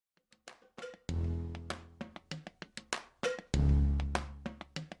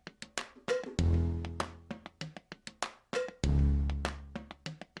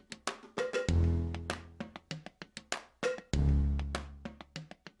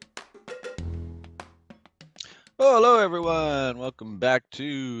Oh, hello, everyone. Welcome back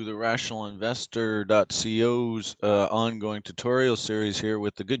to the rationalinvestor.co's ongoing tutorial series here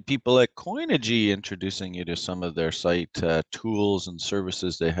with the good people at Coinigy, introducing you to some of their site tools and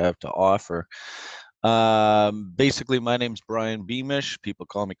services they have to offer. Basically, my name's Brian Beamish. People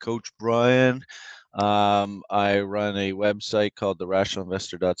call me Coach Brian. I run a website called the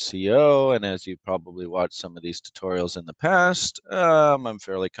rationalinvestor.co, and as you probably watched some of these tutorials in the past, I'm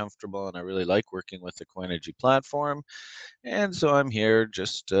fairly comfortable and I really like working with the Coinigy platform. And so I'm here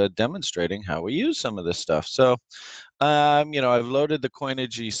just demonstrating how we use some of this stuff. So, I've loaded the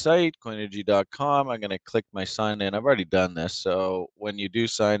Coinigy site, coinigy.com. I'm going to click my sign in. I've already done this. So when you do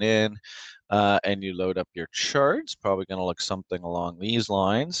sign in and you load up your charts, probably going to look something along these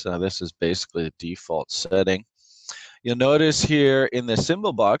lines. This is basically the default setting. You'll notice here in the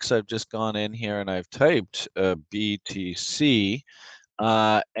symbol box, I've just gone in here and I've typed BTC.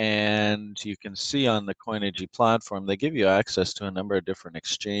 And you can see on the Coinigy platform, they give you access to a number of different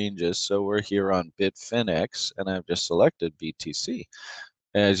exchanges. So we're here on Bitfinex, and I've just selected BTC.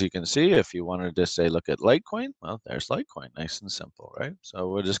 As you can see, if you wanted to say, look at Litecoin, well, there's Litecoin, nice and simple, right? So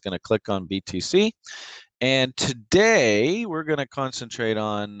we're just going to click on BTC. And today we're going to concentrate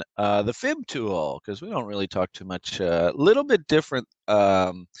on the Fib tool, because we don't really talk too much, a little bit different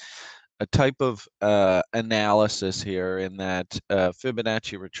a type of analysis here in that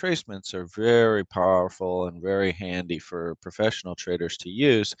Fibonacci retracements are very powerful and very handy for professional traders to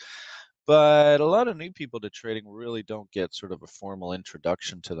use. But a lot of new people to trading really don't get sort of a formal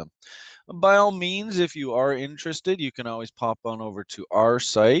introduction to them. By all means, if you are interested, you can always pop on over to our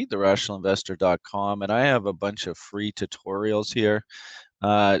site, therationalinvestor.com, and I have a bunch of free tutorials here.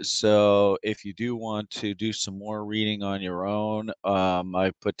 So if you do want to do some more reading on your own,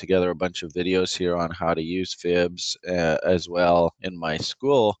 I've put together a bunch of videos here on how to use fibs as well. In my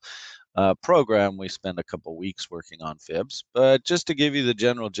school program, we spend a couple weeks working on fibs. But just to give you the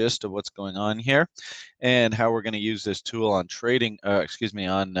general gist of what's going on here and how we're going to use this tool on trading,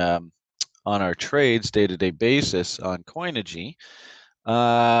 on our trades day-to-day basis on Coinigy.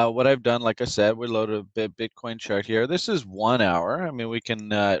 What I've done, like I said, we loaded a Bitcoin chart here. This is 1 hour. I mean, we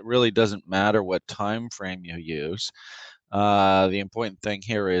can, it really doesn't matter what time frame you use. The important thing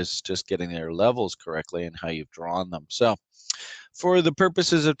here is just getting their levels correctly and how you've drawn them. So for the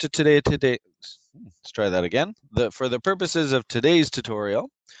purposes of let's try that again. For the purposes of today's tutorial,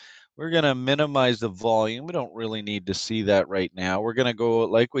 we're going to minimize the volume. We don't really need to see that right now. We're going to go,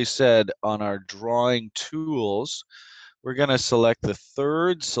 like we said, on our drawing tools. We're going to select the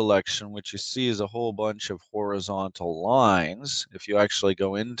third selection, which you see is a whole bunch of horizontal lines. If you actually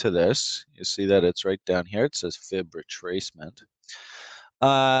go into this, you see that it's right down here. It says Fib Retracement.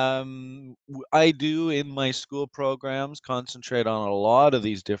 I do in my school programs concentrate on a lot of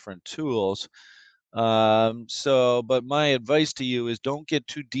these different tools. But my advice to you is don't get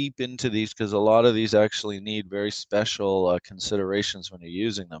too deep into these because a lot of these actually need very special considerations when you're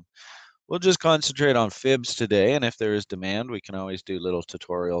using them. We'll just concentrate on fibs today, and if there is demand, we can always do little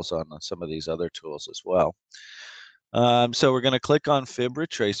tutorials on some of these other tools as well. So we're going to click on Fib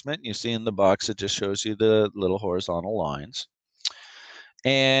Retracement. You see in the box, it just shows you the little horizontal lines.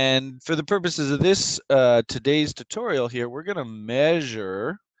 And for the purposes of this today's tutorial here, we're going to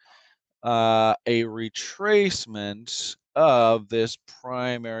measure a retracement of this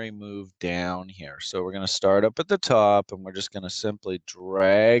primary move down here. So we're going to start up at the top, and we're just going to simply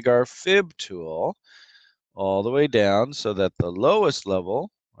drag our fib tool all the way down so that the lowest level,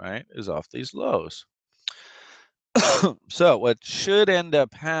 right, is off these lows. So what should end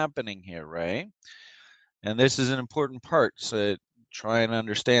up happening here, right, and this is an important part, so try and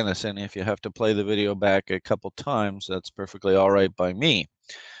understand this, and if you have to play the video back a couple times, that's perfectly all right by me.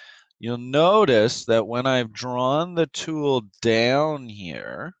 You'll notice that when I've drawn the tool down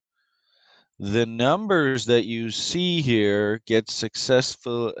here, the numbers that you see here get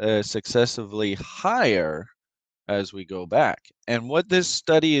successively higher as we go back. And what this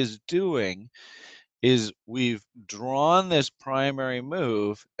study is doing is we've drawn this primary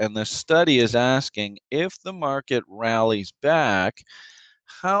move, and the study is asking if the market rallies back,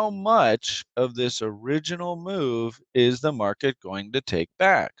 how much of this original move is the market going to take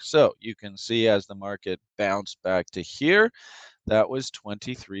back? So you can see as the market bounced back to here, that was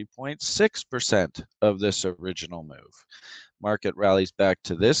 23.6% of this original move. Market rallies back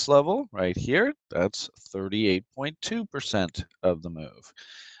to this level right here, that's 38.2% of the move.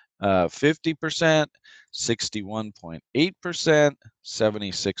 50%, 61.8%,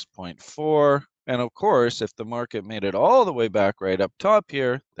 76.4%. And of course, if the market made it all the way back right up top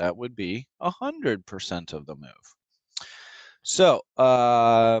here, that would be 100% of the move. So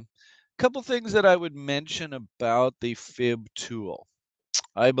couple things that I would mention about the Fib tool.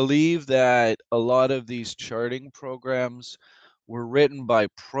 I believe that a lot of these charting programs were written by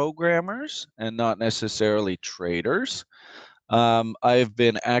programmers and not necessarily traders. I've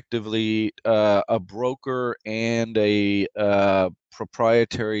been actively a broker and a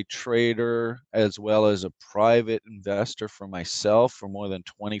proprietary trader, as well as a private investor for myself for more than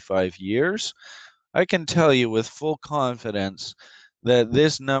 25 years. I can tell you with full confidence that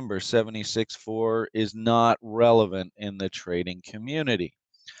this number 76.4 is not relevant in the trading community.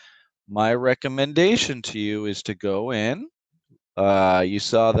 My recommendation to you is to go in. You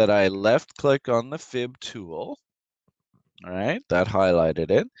saw that I left click on the Fib tool. All right, that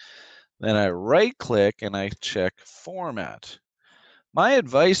highlighted it. Then I right click and I check format. My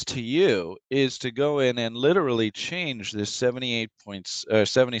advice to you is to go in and literally change this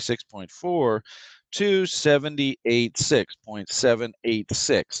 76.4 to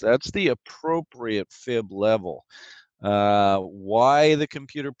 78.6.786. That's the appropriate Fib level. Why the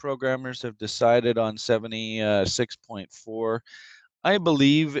computer programmers have decided on 76.4, I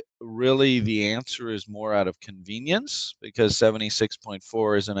believe really the answer is more out of convenience, because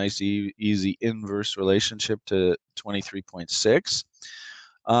 76.4 is a nice easy inverse relationship to 23.6.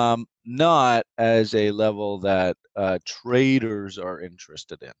 Not as a level that traders are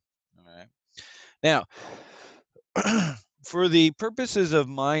interested in. All right. Now, for the purposes of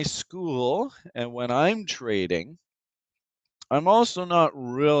my school and when I'm trading, I'm also not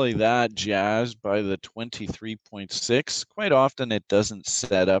really that jazzed by the 23.6. Quite often it doesn't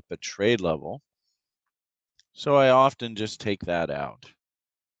set up a trade level, so I often just take that out.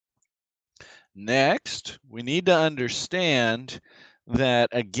 Next, we need to understand that,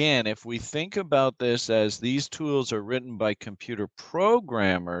 again, if we think about this as these tools are written by computer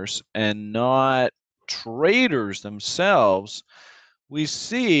programmers and not traders themselves, we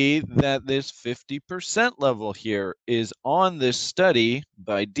see that this 50% level here is on this study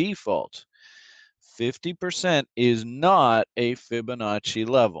by default. 50% is not a Fibonacci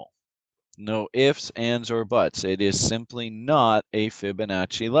level. No ifs, ands, or buts. It is simply not a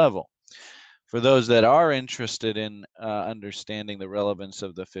Fibonacci level. For those that are interested in understanding the relevance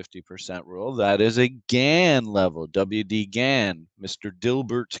of the 50% rule, that is a Gann level, W.D. Gann, Mr.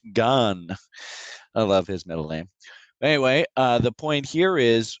 Dilbert Gann. I love his middle name. Anyway, the point here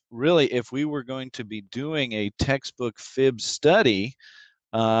is really if we were going to be doing a textbook Fib study,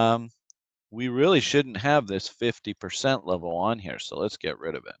 we really shouldn't have this 50% level on here. So let's get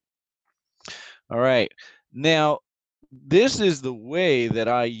rid of it. All right. Now, this is the way that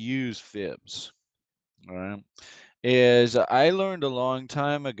I use Fibs. All right. Is I learned a long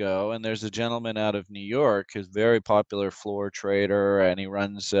time ago, and there's a gentleman out of New York who's a very popular floor trader, and he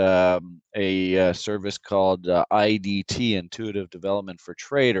runs a service called IDT, Intuitive Development for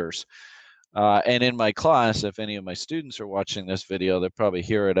Traders. And in my class, if any of my students are watching this video, they'll probably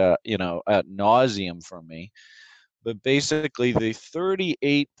hear it, ad nauseum from me. But basically, the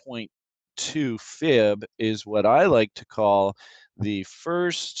 38.2 fib is what I like to call the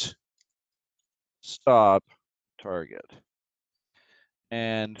first stop target.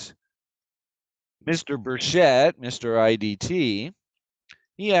 And Mr. Burchett, Mr. IDT,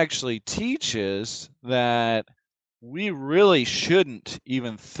 he actually teaches that we really shouldn't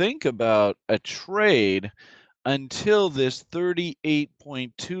even think about a trade until this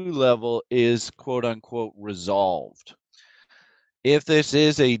 38.2 level is quote unquote resolved. If this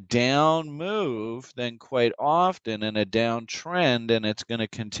is a down move, then quite often in a downtrend and it's going to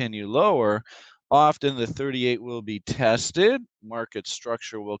continue lower, often the 38 will be tested, market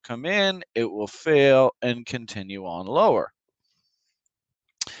structure will come in, it will fail and continue on lower.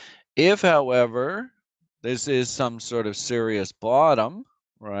 If, however, this is some sort of serious bottom,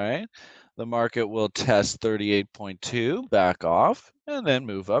 right, the market will test 38.2, back off, and then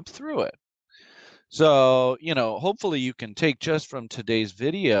move up through it. So, hopefully you can take just from today's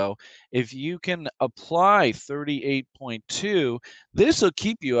video, if you can apply 38.2, this will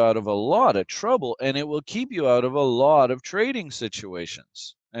keep you out of a lot of trouble and it will keep you out of a lot of trading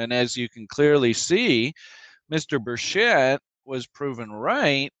situations. And as you can clearly see, Mr. Burchett was proven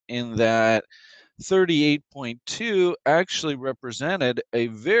right in that 38.2 actually represented a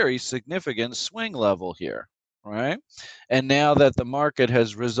very significant swing level here, right? And now that the market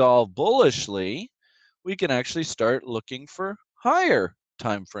has resolved bullishly, we can actually start looking for higher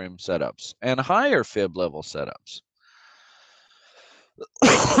time frame setups and higher fib level setups.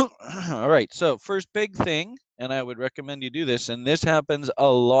 All right, so first big thing, and I would recommend you do this, and this happens a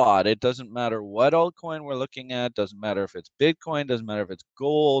lot. It doesn't matter what altcoin we're looking at, doesn't matter if it's Bitcoin, doesn't matter if it's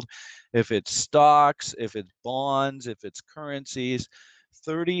gold, if it's stocks, if it's bonds, if it's currencies.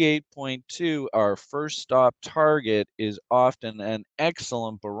 38.2, our first stop target, is often an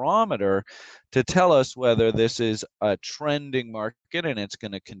excellent barometer to tell us whether this is a trending market and it's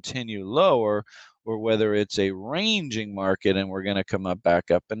going to continue lower, or whether it's a ranging market and we're going to come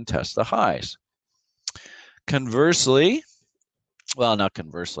back up and test the highs. Conversely, well, not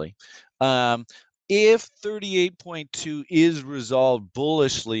conversely, if 38.2 is resolved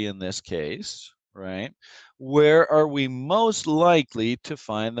bullishly in this case, right, where are we most likely to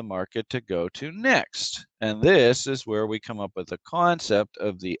find the market to go to next? And this is where we come up with the concept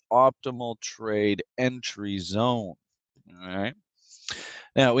of the optimal trade entry zone. All right.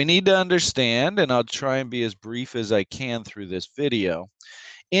 Now, we need to understand, and I'll try and be as brief as I can through this video,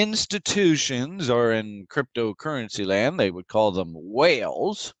 institutions, or in cryptocurrency land, they would call them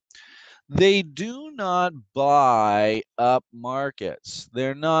whales. They do not buy up markets.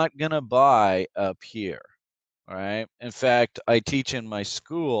 They're not going to buy up here, all right? In fact, I teach in my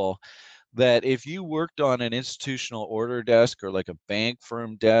school that if you worked on an institutional order desk, or like a bank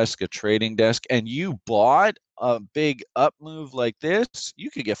firm desk, a trading desk, and you bought a big up move like this, you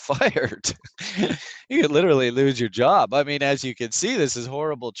could get fired. You could literally lose your job. I mean, as you can see, this is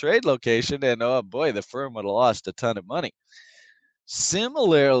horrible trade location, and oh boy, the firm would have lost a ton of money.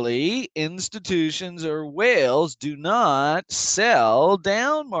 Similarly, institutions or whales do not sell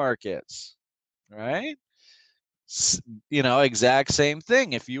down markets, right? You know, exact same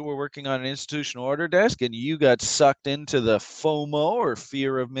thing. If you were working on an institutional order desk and you got sucked into the FOMO, or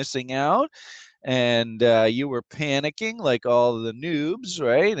fear of missing out, and you were panicking like all the noobs,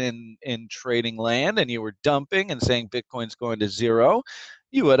 right, in trading land, and you were dumping and saying Bitcoin's going to zero,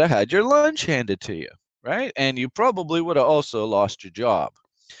 you would have had your lunch handed to you, right? And you probably would have also lost your job.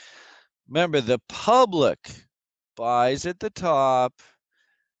 Remember, the public buys at the top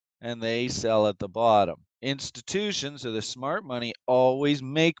and they sell at the bottom. Institutions, or the smart money, always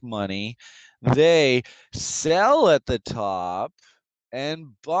make money. They sell at the top and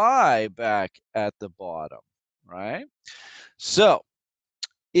buy back at the bottom, right? So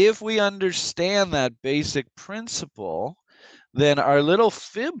if we understand that basic principle, then our little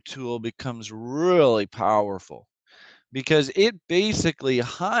fib tool becomes really powerful, because it basically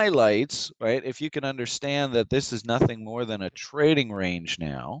highlights, right, if you can understand that this is nothing more than a trading range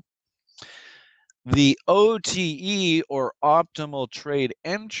now, the OTE, or optimal trade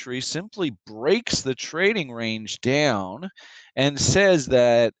entry, simply breaks the trading range down and says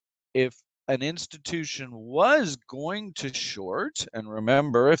that if an institution was going to short, and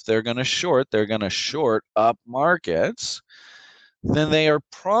remember, if they're going to short up markets, then they are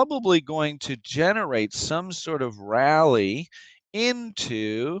probably going to generate some sort of rally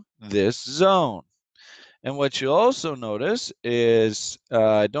into this zone. And what you also notice is,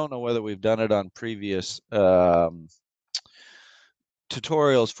 I don't know whether we've done it on previous tutorials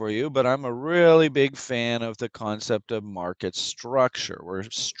for you, but I'm a really big fan of the concept of market structure, where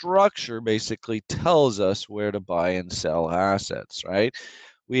structure basically tells us where to buy and sell assets, right?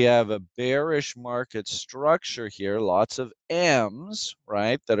 We have a bearish market structure here, lots of M's,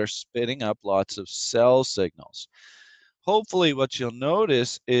 right, that are spitting up lots of sell signals. Hopefully what you'll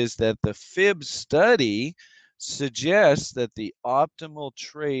notice is that the fib study suggests that the optimal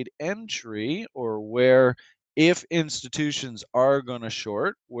trade entry, or where, if institutions are going to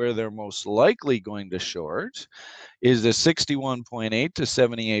short, where they're most likely going to short, is the 61.8 to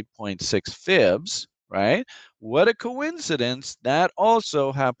 78.6 fibs, right? What a coincidence. That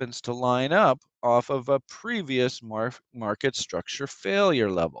also happens to line up off of a previous market structure failure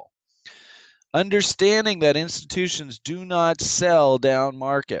level. Understanding that institutions do not sell down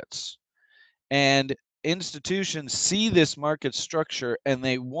markets, and institutions see this market structure and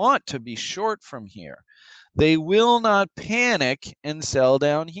they want to be short from here. They will not panic and sell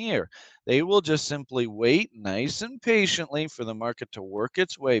down here. They will just simply wait nice and patiently for the market to work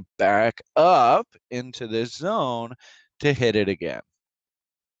its way back up into this zone to hit it again.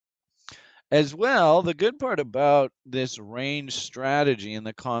 As well, the good part about this range strategy and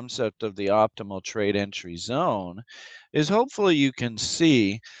the concept of the optimal trade entry zone is, hopefully you can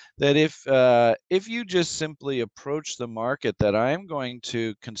see that if you just simply approach the market, that I'm going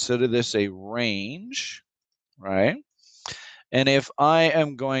to consider this a range, right? And if I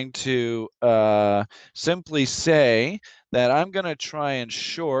am going to simply say that I'm going to try and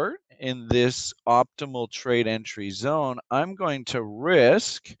short in this optimal trade entry zone, I'm going to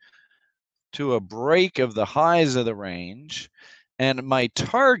risk to a break of the highs of the range, and my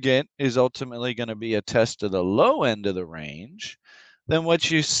target is ultimately going to be a test of the low end of the range, then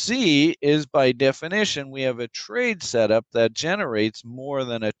what you see is, by definition, we have a trade setup that generates more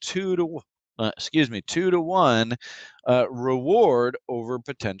than a 2 to 1 reward over over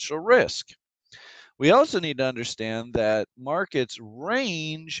potential risk. We also need to understand that markets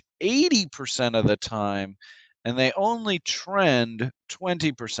range 80% of the time, and they only trend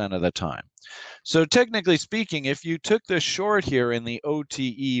 20% of the time. So technically speaking, if you took the short here in the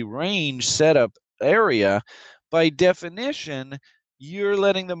OTE range setup area, by definition, you're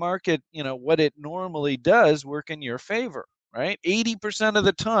letting the market, what it normally does, work in your favor, right? 80% of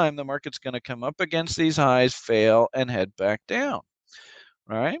the time, the market's going to come up against these highs, fail, and head back down,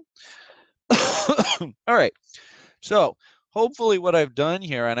 right? All right. So hopefully what I've done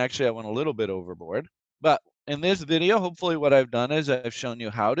here, and actually I went a little bit overboard, but in this video, hopefully what I've done is I've shown you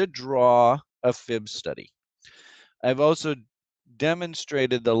how to draw a fib study. I've also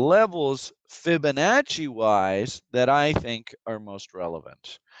demonstrated the levels Fibonacci-wise that I think are most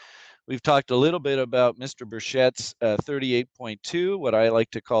relevant. We've talked a little bit about Mr. Burchett's 38.2, what I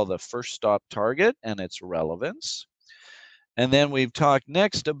like to call the first stop target, and its relevance. And then we've talked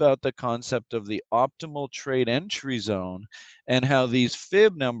next about the concept of the optimal trade entry zone and how these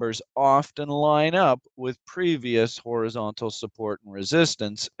fib numbers often line up with previous horizontal support and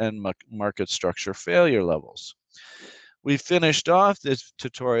resistance and market structure failure levels. We finished off this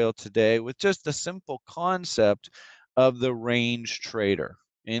tutorial today with just the simple concept of the range trader,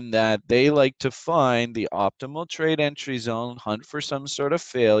 in that they like to find the optimal trade entry zone, hunt for some sort of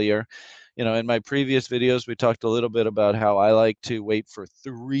failure. In my previous videos, we talked a little bit about how I like to wait for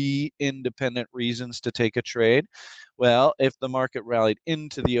 3 independent reasons to take a trade. Well, if the market rallied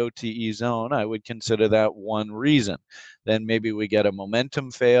into the OTE zone, I would consider that one reason. Then maybe we get a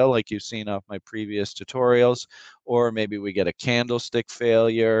momentum fail like you've seen off my previous tutorials, or maybe we get a candlestick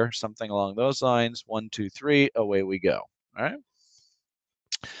failure, something along those lines. 1, 2, 3, away we go. All right.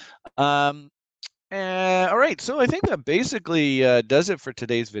 All right, so I think that basically does it for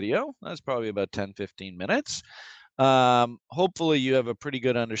today's video. That's probably about 10-15 minutes. Hopefully you have a pretty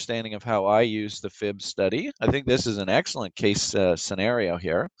good understanding of how I use the fib study. I think this is an excellent case scenario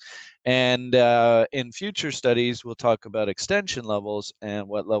here. And in future studies, we'll talk about extension levels and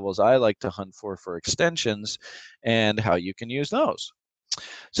what levels I like to hunt for extensions and how you can use those.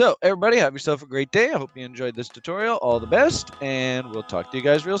 So everybody, have yourself a great day. I hope you enjoyed this tutorial. All the best, and we'll talk to you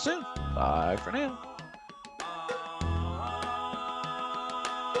guys real soon. Bye for now.